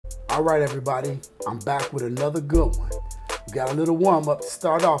All right, everybody, I'm back with another good one. We got a little warm up to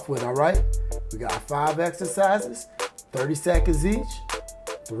start off with, all right? We got 5 exercises, 30 seconds each,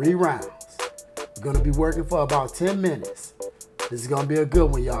 3 rounds. We're gonna be working for about 10 minutes. This is gonna be a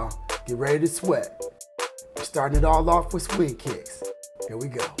good one, y'all. Get ready to sweat. We're starting it all off with swing kicks. Here we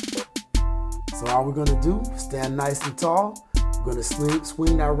go. So all we're gonna do, stand nice and tall. We're gonna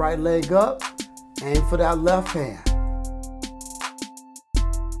swing that right leg up, aim for that left hand.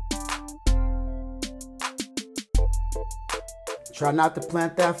 Try not to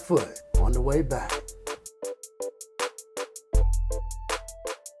plant that foot on the way back.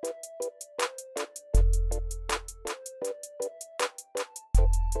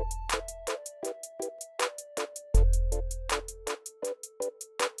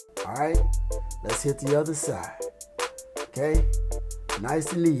 All right, let's hit the other side. Okay,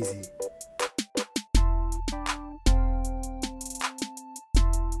 nice and easy.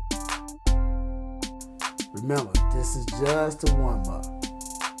 Remember, this is just a warm-up.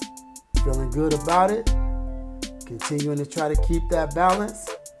 Feeling good about it. Continuing to try to keep that balance.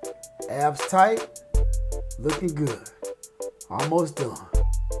 Abs tight. Looking good. Almost done.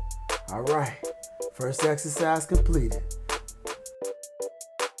 All right, first exercise completed.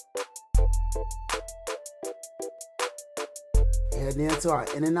 Heading into our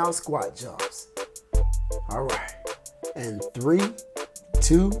in and out squat jumps. All right, and 3,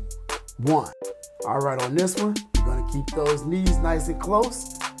 2, 1. All right, on this one, we're gonna keep those knees nice and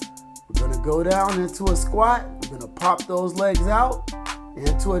close. We're gonna go down into a squat. We're gonna pop those legs out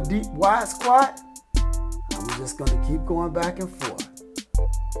into a deep wide squat. And we're just gonna keep going back and forth.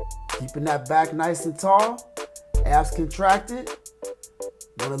 Keeping that back nice and tall, abs contracted.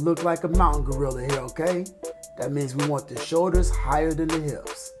 Gonna look like a mountain gorilla here, okay? That means we want the shoulders higher than the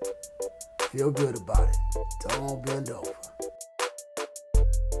hips. Feel good about it. Don't bend over.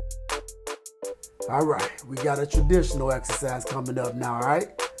 All right, we got a traditional exercise coming up now, all right?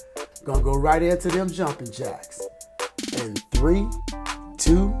 Gonna go right into them jumping jacks. In 3,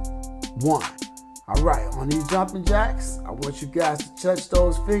 2, 1. All right, on these jumping jacks, I want you guys to touch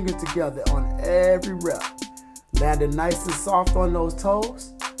those fingers together on every rep. Landing nice and soft on those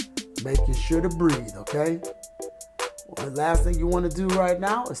toes, making sure to breathe, okay? Well, the last thing you want to do right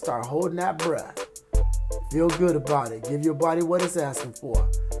now is start holding that breath. Feel good about it. Give your body what it's asking for.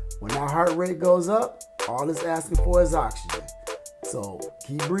 When that heart rate goes up, all it's asking for is oxygen. So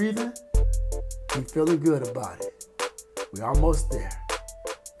keep breathing, keep feeling good about it. We're almost there.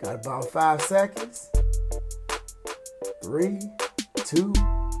 Got about 5 seconds. 3, 2,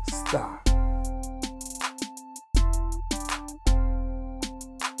 stop.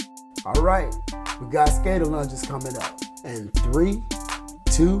 All right, we got skater lunges coming up. And 3,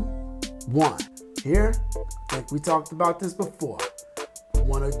 2, 1. Here, I think we talked about this before. You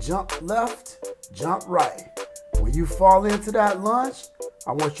want to jump left, jump right. When you fall into that lunge,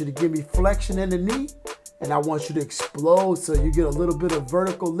 I want you to give me flexion in the knee, and I want you to explode so you get a little bit of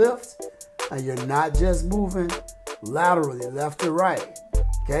vertical lift, and you're not just moving laterally, left to right,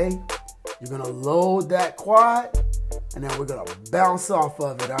 okay? You're gonna load that quad, and then we're gonna bounce off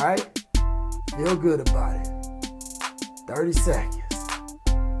of it, all right? Feel good about it. 30 seconds.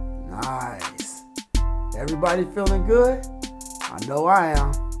 Nice. Everybody feeling good? I know I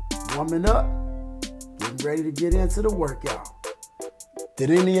am. Warming up, getting ready to get into the workout. Did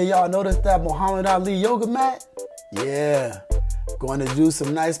any of y'all notice that Muhammad Ali yoga mat? Yeah, going to do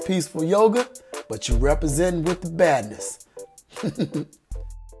some nice peaceful yoga, but you representing with the badness.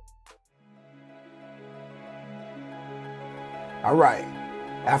 All right,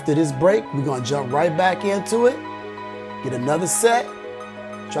 after this break, we're gonna jump right back into it, get another set,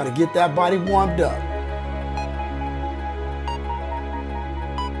 try to get that body warmed up.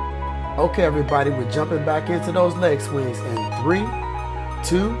 Okay, everybody, we're jumping back into those leg swings in 3,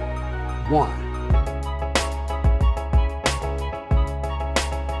 2, 1.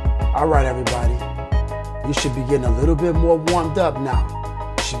 All right, everybody, you should be getting a little bit more warmed up now.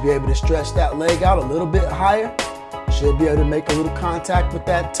 You should be able to stretch that leg out a little bit higher. Should be able to make a little contact with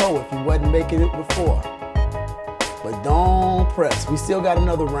that toe if you wasn't making it before. But don't press. We still got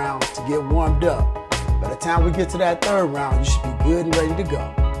another round to get warmed up. By the time we get to that 3rd round, you should be good and ready to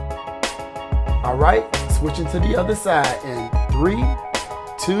go. All right, switching to the other side in 3,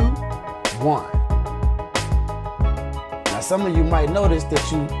 2, 1. Now some of you might notice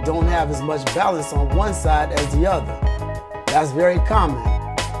that you don't have as much balance on one side as the other. That's very common.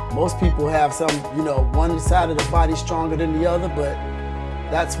 Most people have some, one side of the body stronger than the other, but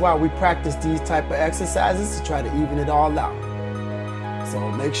that's why we practice these type of exercises to try to even it all out.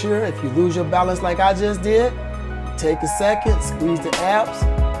 So make sure if you lose your balance like I just did, take a second, squeeze the abs,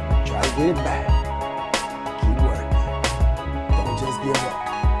 get it back. Keep working. Don't just give up.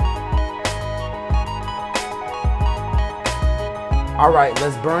 All right,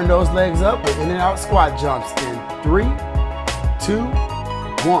 let's burn those legs up with in and out squat jumps in 3, 2,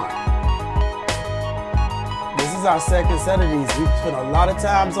 1. This is our second set of these. We spent a lot of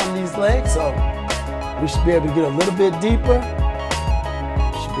times on these legs, so we should be able to get a little bit deeper.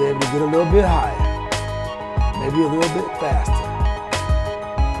 We should be able to get a little bit higher. Maybe a little bit faster.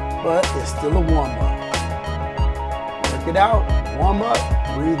 But it's still a warm-up. Work it out, warm up,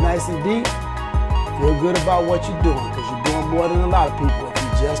 breathe nice and deep. Feel good about what you're doing, because you're doing more than a lot of people if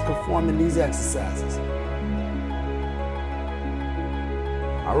you're just performing these exercises.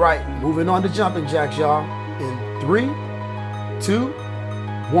 All right, moving on to jumping jacks, y'all. In 3, 2,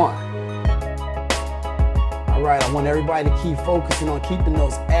 1. All right, I want everybody to keep focusing on keeping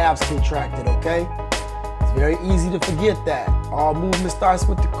those abs contracted, okay? It's very easy to forget that. All movement starts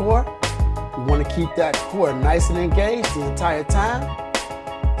with the core. We want to keep that core nice and engaged the entire time.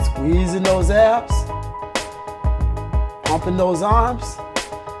 Squeezing those abs. Pumping those arms.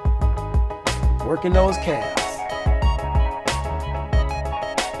 Working those calves.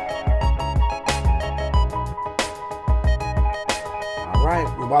 All right,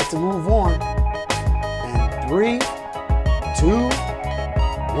 we're about to move on. And 3, 2,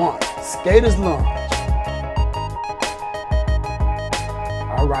 1. Skater's lunge.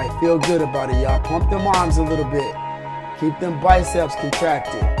 All right, feel good about it, y'all. Pump them arms a little bit. Keep them biceps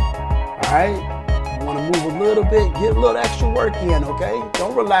contracted. All right? You want to move a little bit, get a little extra work in, okay?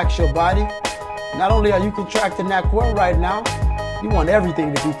 Don't relax your body. Not only are you contracting that core right now, you want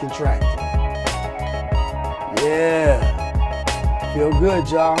everything to be contracted. Yeah. Feel good,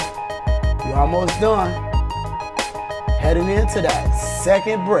 y'all. You're almost done. Heading into that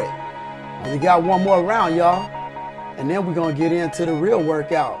second break. Only got one more round, y'all. And then we're going to get into the real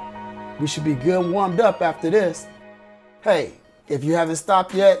workout. We should be good and warmed up after this. Hey, if you haven't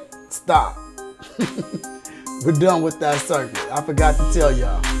stopped yet, stop. We're done with that circuit. I forgot to tell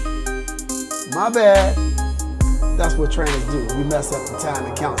y'all. My bad. That's what trainers do. We mess up the time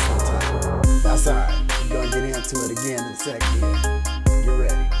and count sometimes. That's all right. We're going to get into it again in a second here. Get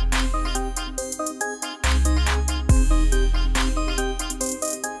ready.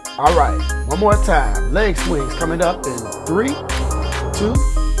 All right, one more time. Leg swings coming up in 3, 2,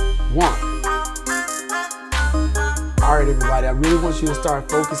 1. All right, everybody, I really want you to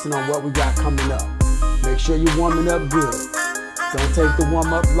start focusing on what we got coming up. Make sure you're warming up good. Don't take the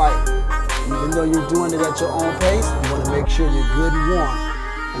warm up light. Even though you're doing it at your own pace, you want to make sure you're good and warm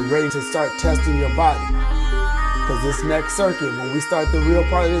and ready to start testing your body. Because this next circuit, when we start the real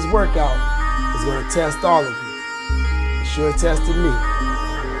part of this workout, is going to test all of you. It sure tested me.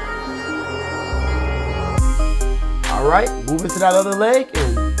 All right, moving to that other leg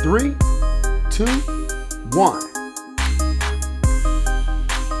in 3, 2, 1.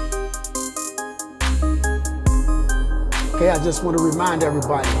 Okay, I just want to remind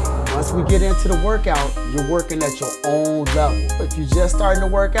everybody, once we get into the workout, you're working at your own level. If you're just starting to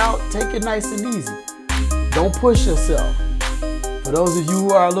work out, take it nice and easy. Don't push yourself. For those of you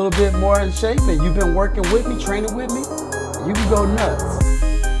who are a little bit more in shape and you've been working with me, training with me, you can go nuts.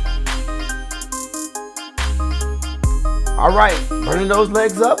 All right, burning those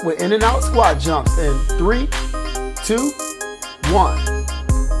legs up with in and out squat jumps in 3, 2, 1.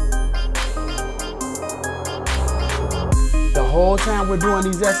 The whole time we're doing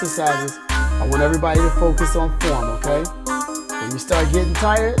these exercises, I want everybody to focus on form, okay? When you start getting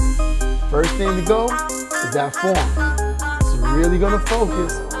tired, first thing to go is that form. So you're really gonna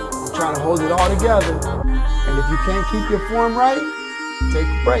focus on trying to hold it all together. And if you can't keep your form right, take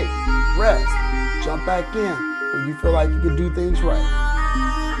a break, rest, jump back in when you feel like you can do things right.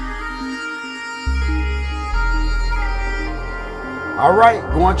 All right,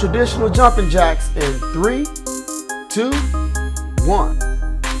 go on traditional jumping jacks in 3, 2, 1.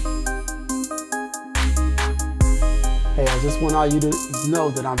 Hey, I just want all you to know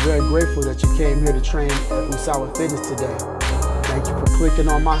that I'm very grateful that you came here to train at Usawa Fitness today. Thank you for clicking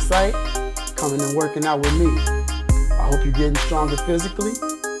on my site, coming and working out with me. I hope you're getting stronger physically,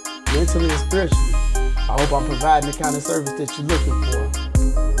 mentally, and spiritually. I hope I'm providing the kind of service that you're looking for.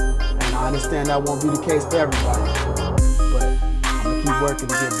 And I understand that won't be the case for everybody, but I'm gonna keep working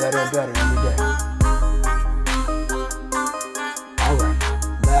to get better and better every day. All right,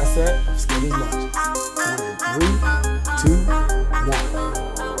 last set of skater's lunges. Going in 3, 2, 1.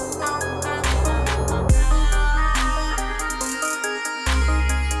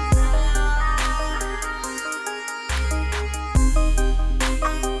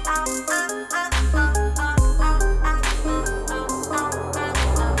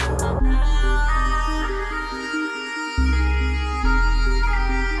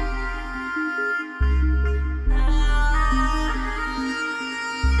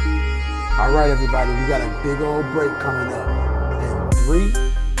 right, everybody, we got a big old break coming up. In 3,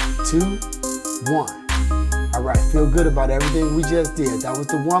 2, 1. All right, feel good about everything we just did. That was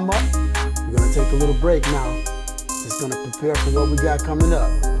the warm-up. We're gonna take a little break now. Just gonna prepare for what we got coming up.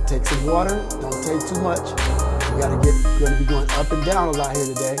 Take some water, don't take too much. We gonna be going up and down a lot here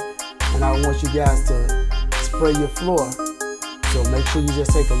today. And I want you guys to spray your floor. So make sure you just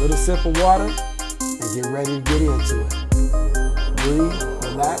take a little sip of water and get ready to get into it. Breathe,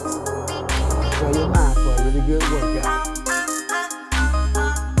 relax, prepare your mind for a really good workout.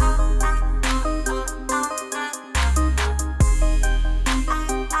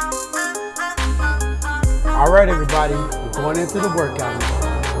 All right, everybody, we're going into the workout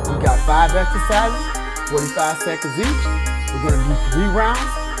now. We got 5 exercises, 45 seconds each. We're gonna do 3 rounds.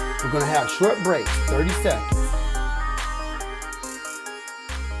 We're gonna have short breaks, 30 seconds.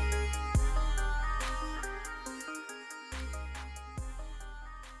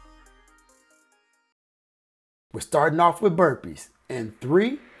 We're starting off with burpees in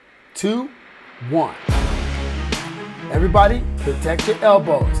 3, 2, 1. Everybody, protect your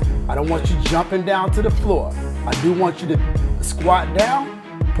elbows. I don't want you jumping down to the floor. I do want you to squat down,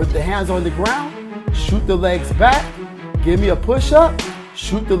 put the hands on the ground, shoot the legs back, give me a push-up,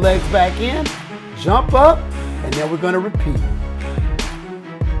 shoot the legs back in, jump up, and then we're gonna repeat.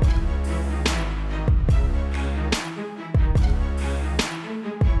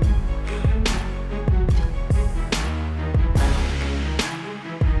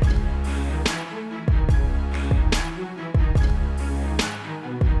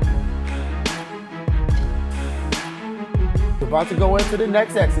 About to go into the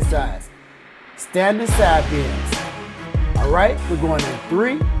next exercise, standing side bends. All right, we're going in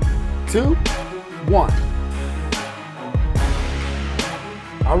 3, 2, 1.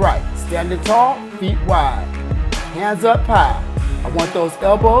 All right, standing tall, feet wide, hands up high. I want those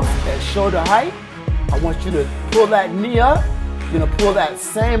elbows at shoulder height. I want you to pull that knee up. You're gonna pull that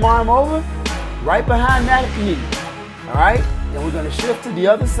same arm over, right behind that knee. All right, then we're gonna shift to the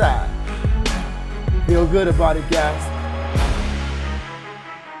other side. Feel good about it, guys.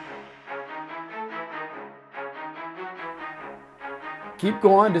 Keep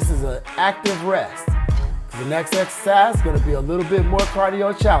going, this is an active rest. The next exercise is gonna be a little bit more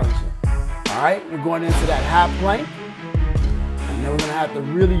cardio challenging. All right, we're going into that high plank. And then we're gonna have to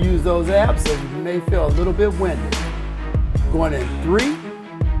really use those abs, so you may feel a little bit winded. Going in 3,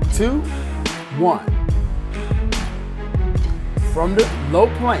 2, 1. From the low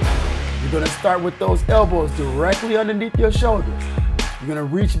plank, you're gonna start with those elbows directly underneath your shoulders. You're gonna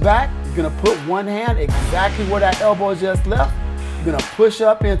reach back, you're gonna put one hand exactly where that elbow just left. You're gonna push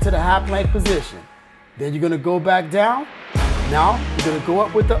up into the high plank position. Then you're gonna go back down. Now, you're gonna go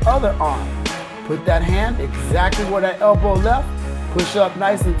up with the other arm. Put that hand exactly where that elbow left. Push up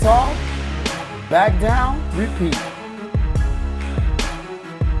nice and tall. Back down, repeat.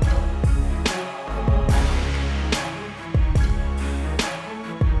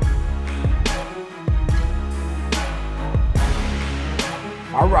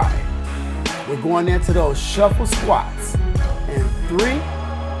 All right, we're going into those shuffle squats. In 3,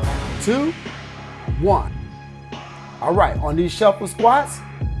 2, 1. All right, on these shuffle squats,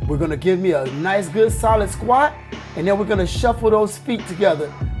 we're gonna give me a nice, good, solid squat, and then we're gonna shuffle those feet together.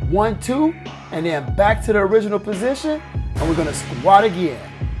 1, 2, and then back to the original position, and we're gonna squat again.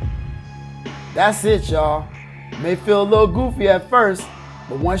 That's it, y'all. May feel a little goofy at first,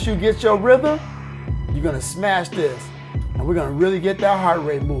 but once you get your rhythm, you're gonna smash this, and we're gonna really get that heart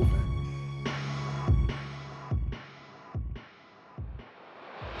rate moving.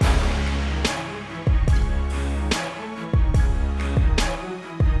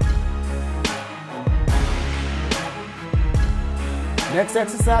 Next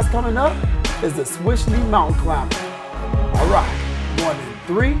exercise coming up is the switch knee mountain climber. All right, going in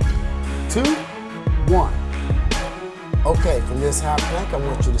 3, 2, 1. Okay, from this high plank, I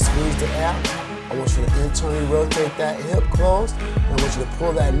want you to squeeze the abs. I want you to internally rotate that hip closed, and I want you to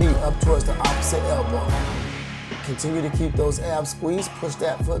pull that knee up towards the opposite elbow. Continue to keep those abs squeezed, push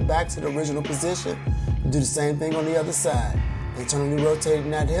that foot back to the original position, and do the same thing on the other side. Internally rotating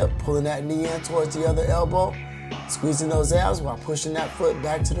that hip, pulling that knee in towards the other elbow, squeezing those abs while pushing that foot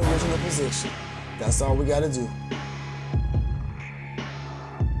back to the original position. That's all we gotta do.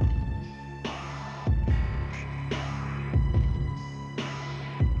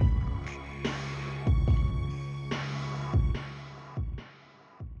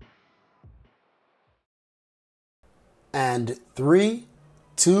 And 3,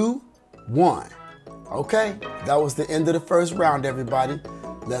 2, 1. Okay, that was the end of the first round, everybody.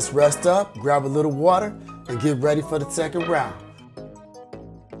 Let's rest up, grab a little water, and get ready for the second round.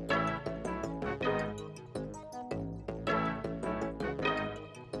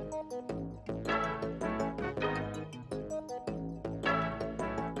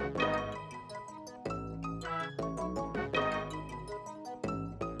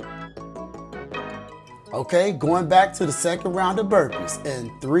 Okay, going back to the second round of burpees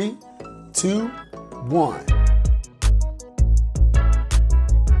in 3, 2, 1.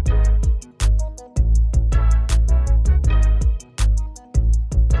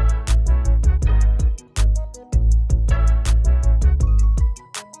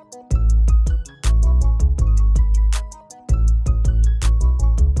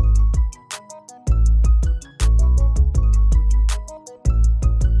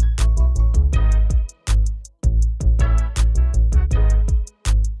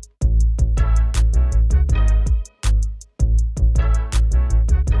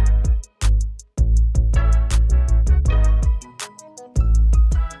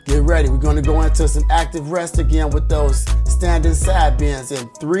 Get ready, we're gonna go into some active rest again with those standing side bends in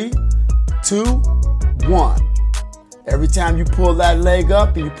 3, 2, 1. Every time you pull that leg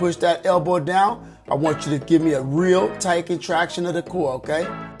up and you push that elbow down, I want you to give me a real tight contraction of the core, okay?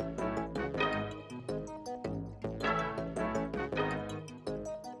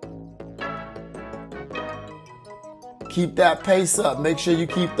 Keep that pace up. Make sure you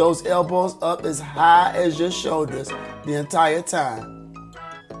keep those elbows up as high as your shoulders the entire time.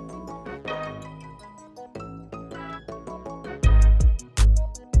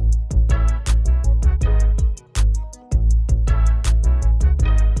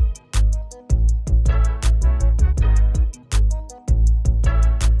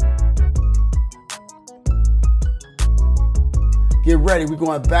 Get ready, we're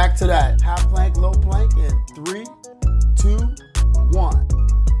going back to that high plank, low plank in 3, 2, 1.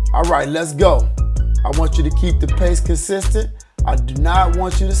 All right, let's go. I want you to keep the pace consistent. I do not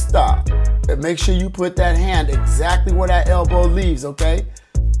want you to stop. But make sure you put that hand exactly where that elbow leaves, okay?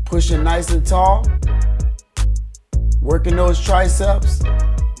 Pushing nice and tall. Working those triceps,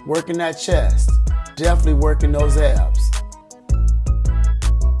 working that chest. Definitely working those abs.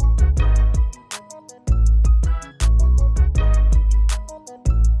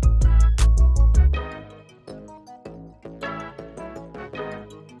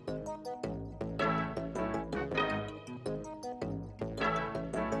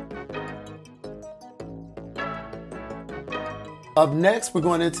 Up next, we're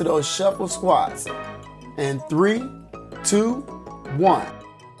going into those shuffle squats. In 3, 2, 1.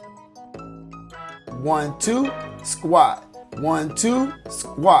 1, 2, squat. 1, 2,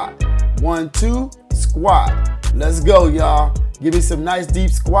 squat. 1, 2, squat. Let's go, y'all. Give me some nice deep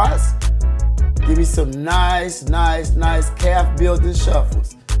squats. Give me some nice calf building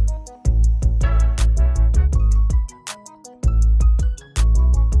shuffles.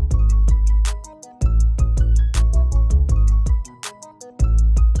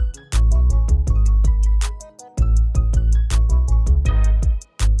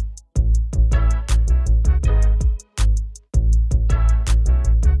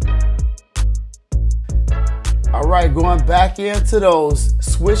 All right, going back into those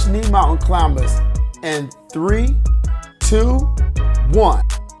switch knee mountain climbers in 3, 2, 1.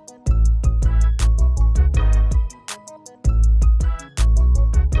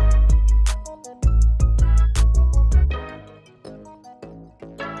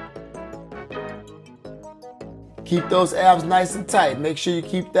 Keep those abs nice and tight. Make sure you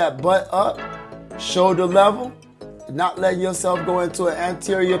keep that butt up, shoulder level, not letting yourself go into an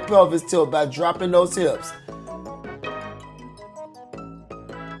anterior pelvis tilt by dropping those hips.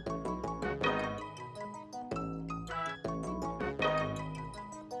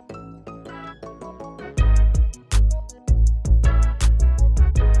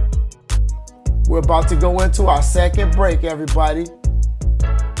 We're about to go into our second break, everybody.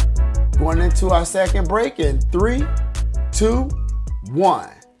 Going into our second break in 3, 2, 1.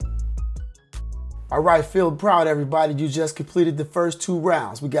 All right, feel proud, everybody. You just completed the first 2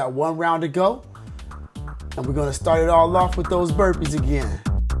 rounds. We got 1 round to go, and we're gonna start it all off with those burpees again.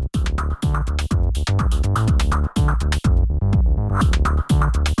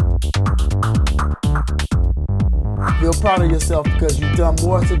 Feel proud of yourself because you've done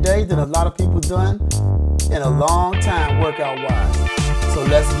more today than a lot of people done in a long time workout-wise. So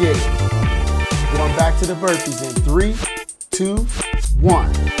let's get it. Going back to the burpees in 3, 2, 1.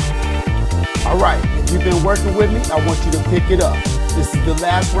 All right, if you've been working with me, I want you to pick it up. This is the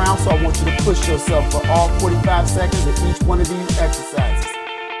last round, so I want you to push yourself for all 45 seconds of each one of these exercises.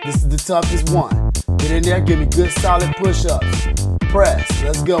 This is the toughest one. Get in there, give me good solid push-ups. Press,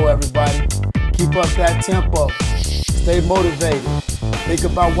 let's go everybody. Keep up that tempo. Stay motivated. Think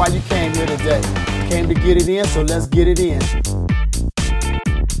about why you came here today. You came to get it in, so let's get it in.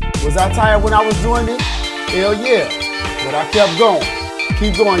 Was I tired when I was doing it? Hell yeah, but I kept going.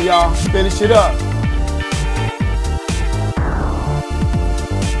 Keep going, y'all. Finish it up.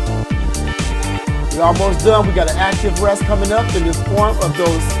 We're almost done. We got an active rest coming up in the form of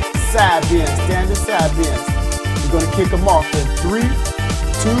those side bends, standing side bends. We're gonna kick them off in 3, 2,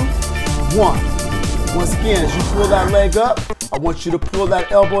 1. Once again, as you pull that leg up, I want you to pull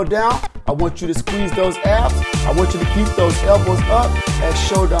that elbow down. I want you to squeeze those abs. I want you to keep those elbows up at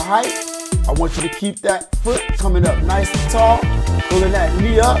shoulder height. I want you to keep that foot coming up nice and tall, pulling that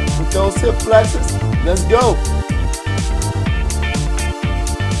knee up with those hip flexors. Let's go.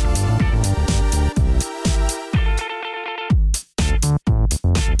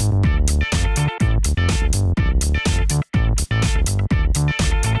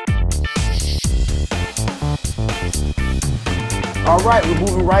 All right, we're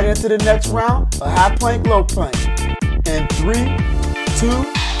moving right into the next round, a high plank, low plank. In 3, 2,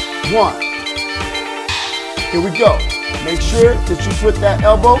 1. Here we go. Make sure that you put that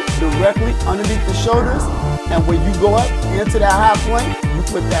elbow directly underneath the shoulders, and when you go up into that high plank, you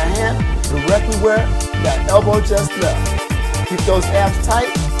put that hand directly where that elbow just left. Keep those abs tight.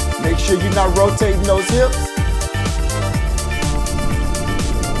 Make sure you're not rotating those hips.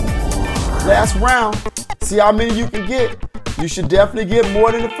 Last round. See how many you can get. You should definitely get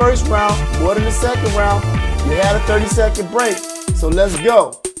more than the first round, more than the second round. You had a 30-second break, so let's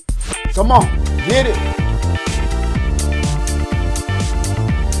go. Come on, get it.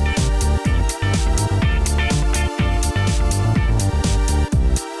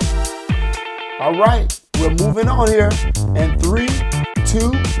 All right, we're moving on here. And 3,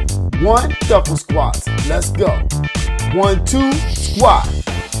 2, 1, double squats. Let's go. 1, 2, squat.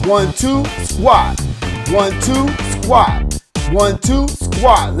 1, 2, squat. 1, 2, squat. 1, 2,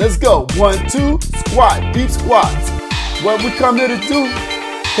 squat. Let's go. 1, 2, squat. Deep squats. What we come here to do,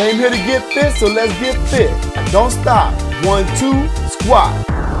 came here to get fit, so let's get fit. Don't stop. 1, 2, squat.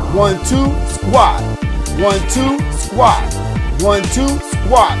 1, 2, squat. 1, 2, squat. 1, 2,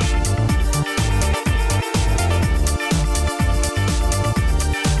 squat.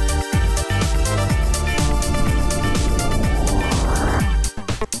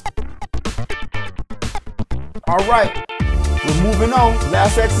 All right. We're moving on.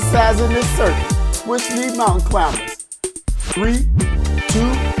 Last exercise in this circuit. Switch knee mountain climbers. 3, 2,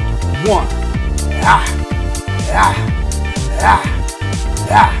 1.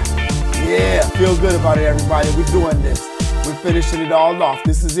 Yeah, feel good about it, everybody. We're doing this. We're finishing it all off.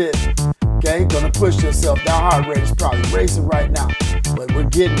 This is it. Okay, gonna push yourself. That heart rate is probably racing right now, but we're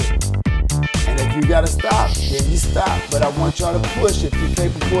getting it. And if you gotta stop, then you stop. But I want y'all to push if you're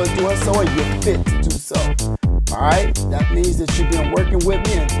capable of doing so and you're fit to do so. All right, that means that you've been working with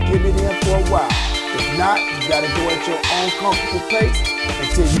me and getting it in for a while. If not, you gotta go at your own comfortable pace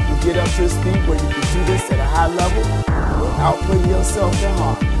until you can get up to the speed where you can do this at a high level without putting yourself in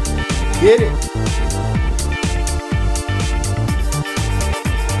harm. Get it.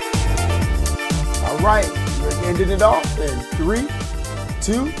 All right, we're ending it off in 3,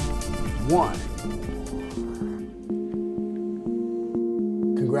 2, 1.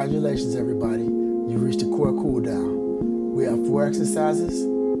 Congratulations, everybody. You reached the core cool down. We have 4 exercises.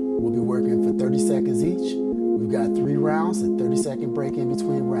 We'll be working for 30 seconds each. We've got 3 rounds, a 30-second break in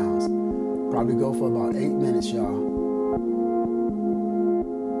between rounds. Probably go for about 8 minutes, y'all.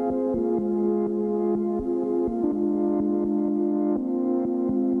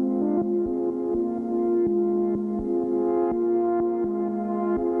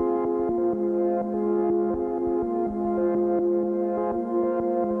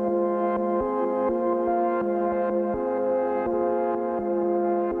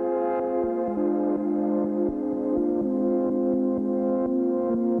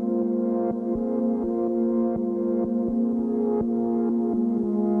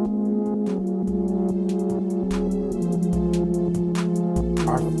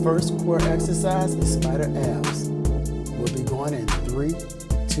 Our first core exercise is spider abs. We'll be going in 3,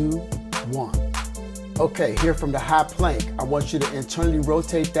 2, 1. Okay, here from the high plank, I want you to internally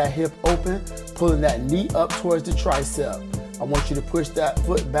rotate that hip open, pulling that knee up towards the tricep. I want you to push that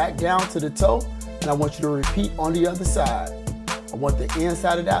foot back down to the toe, and I want you to repeat on the other side. I want the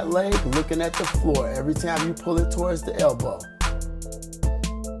inside of that leg looking at the floor every time you pull it towards the elbow.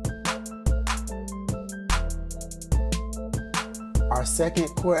 Our second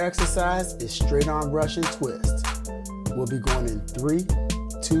core exercise is straight arm Russian twist. We'll be going in 3,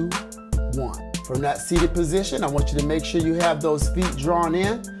 2, 1. From that seated position, I want you to make sure you have those feet drawn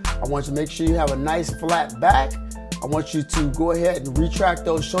in. I want you to make sure you have a nice flat back. I want you to go ahead and retract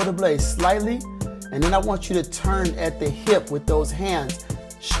those shoulder blades slightly. And then I want you to turn at the hip with those hands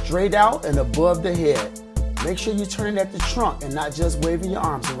straight out and above the head. Make sure you turn at the trunk and not just waving your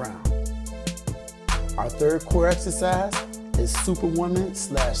arms around. Our third core exercise is Superwoman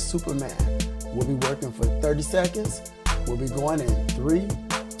 / Superman. We'll be working for 30 seconds. We'll be going in 3,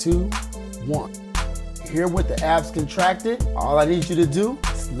 2, 1. Here with the abs contracted, all I need you to do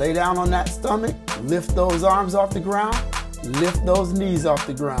is lay down on that stomach, lift those arms off the ground, lift those knees off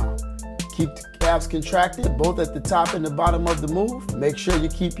the ground. Keep the abs contracted, both at the top and the bottom of the move. Make sure you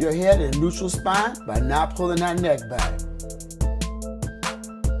keep your head in neutral spine by not pulling that neck back.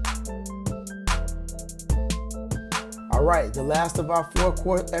 All right, the last of our 4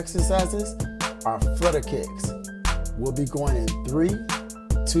 core exercises are flutter kicks. We'll be going in 3,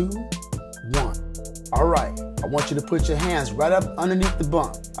 2, 1. All right, I want you to put your hands right up underneath the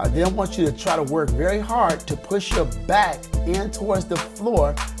bump. I then want you to try to work very hard to push your back in towards the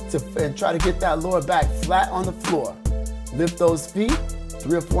floor and try to get that lower back flat on the floor. Lift those feet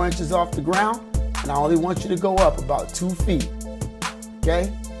 3 or 4 inches off the ground, and I only want you to go up about 2 feet,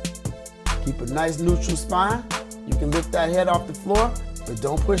 okay? Keep a nice neutral spine. You can lift that head off the floor, but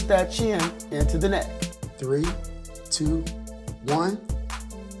don't push that chin into the neck. 3, 2, 1,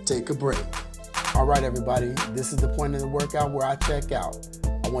 take a break. All right, everybody, this is the point in the workout where I check out.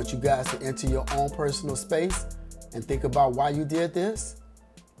 I want you guys to enter your own personal space and think about why you did this,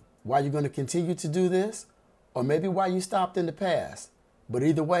 why you're going to continue to do this, or maybe why you stopped in the past. But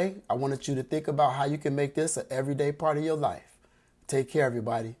either way, I wanted you to think about how you can make this an everyday part of your life. Take care,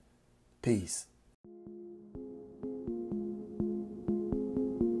 everybody. Peace.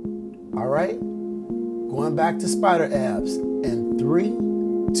 All right, going back to spider abs in 3,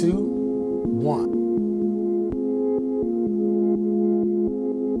 2, 1.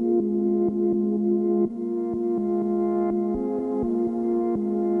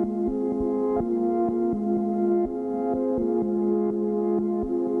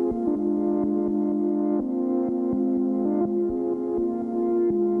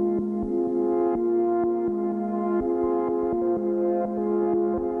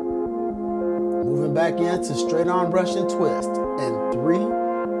 Moving back into straight arm Russian twist in 3,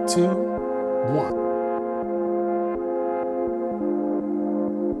 2, 1.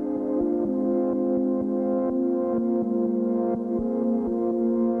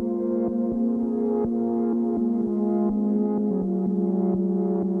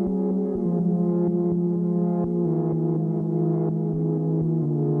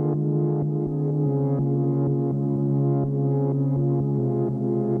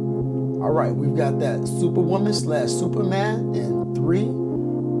 All right, we've got that Superwoman / Superman in 3,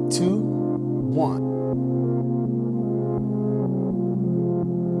 2, 1.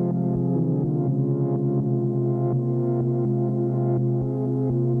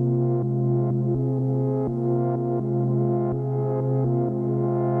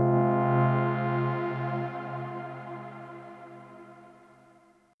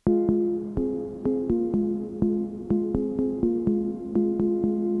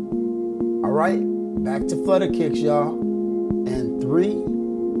 All right, back to flutter kicks, y'all. And 3,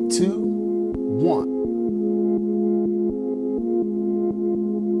 2, 1.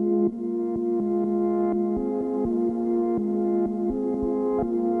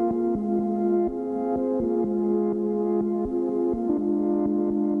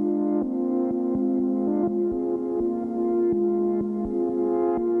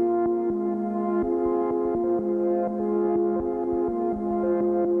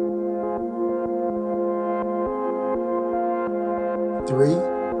 Three,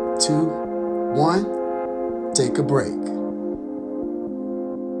 2, 1, take a break.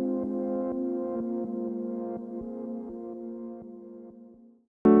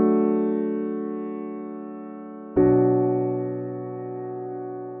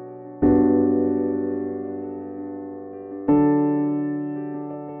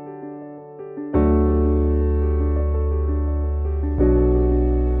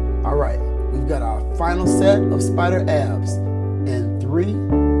 All right, we've got our final set of spider abs. In 3,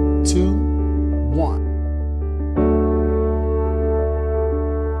 2, 1.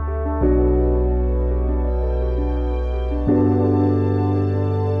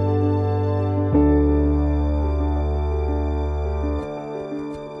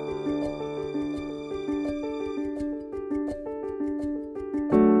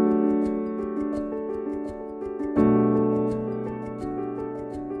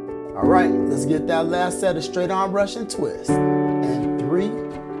 All right, let's get that last set of straight arm Russian twist. And 3,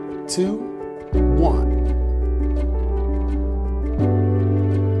 2, 1.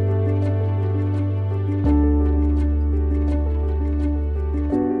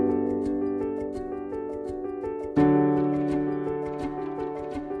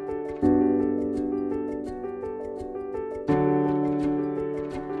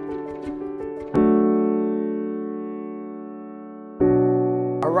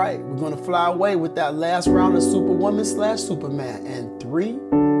 All right, we're going to fly away with that last round of Superwoman / Superman. And 3,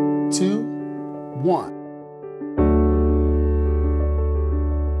 2, 1.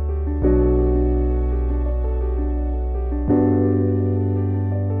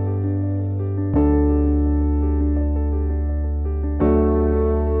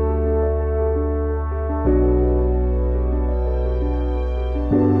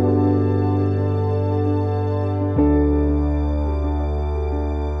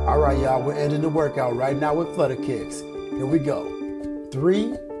 All right, y'all, we're ending the workout right now with flutter kicks. Here we go.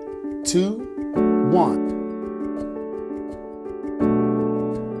 3, 2, 1.